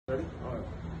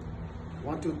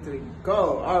1, 2, 3,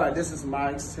 go. All right, this is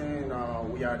Maxin.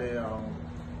 We are at the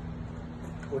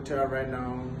hotel right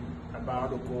now,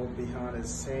 about to go behind the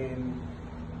scene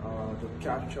to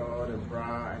capture the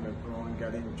bride and the groom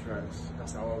getting dressed.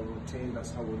 That's our routine, that's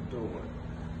how we do it.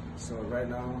 So right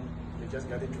now, they're just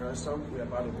getting dressed up. We're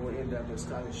about to go in there to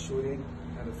start the shooting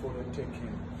and the photo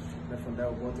taking. Then from there,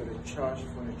 we'll go to the church,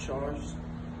 from the church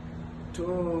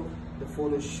to the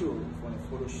photo shoot, from the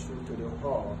photo shoot to the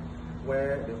hall,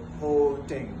 where the whole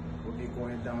thing will be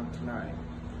going down tonight.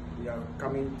 We are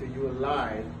coming to you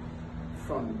live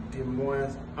from Des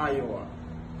Moines, Iowa.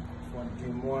 From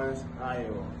Des Moines,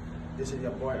 Iowa. This is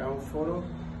your boy Photo.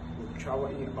 We travel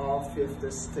in all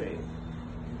 50 states.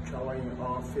 We travel in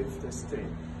all 50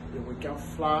 states. If we can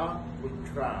fly, we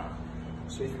drive.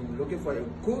 So if you're looking for a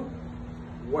good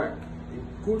work, a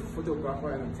good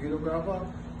photographer and a videographer,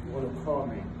 you want to call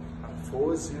me at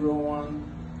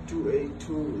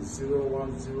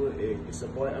 401-282-0108. It's a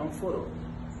boy Photo.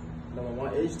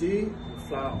 #1 HD, we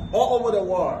fly all over the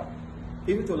world.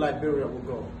 Even to Liberia we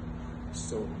go.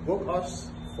 So book us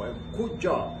for a good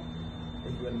job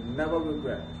and you will never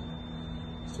regret.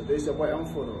 So this is your boy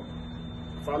Photo.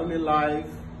 Follow me live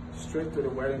straight to the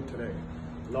wedding today.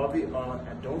 Love you all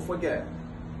and don't forget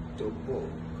to book.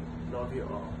 Love you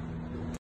all.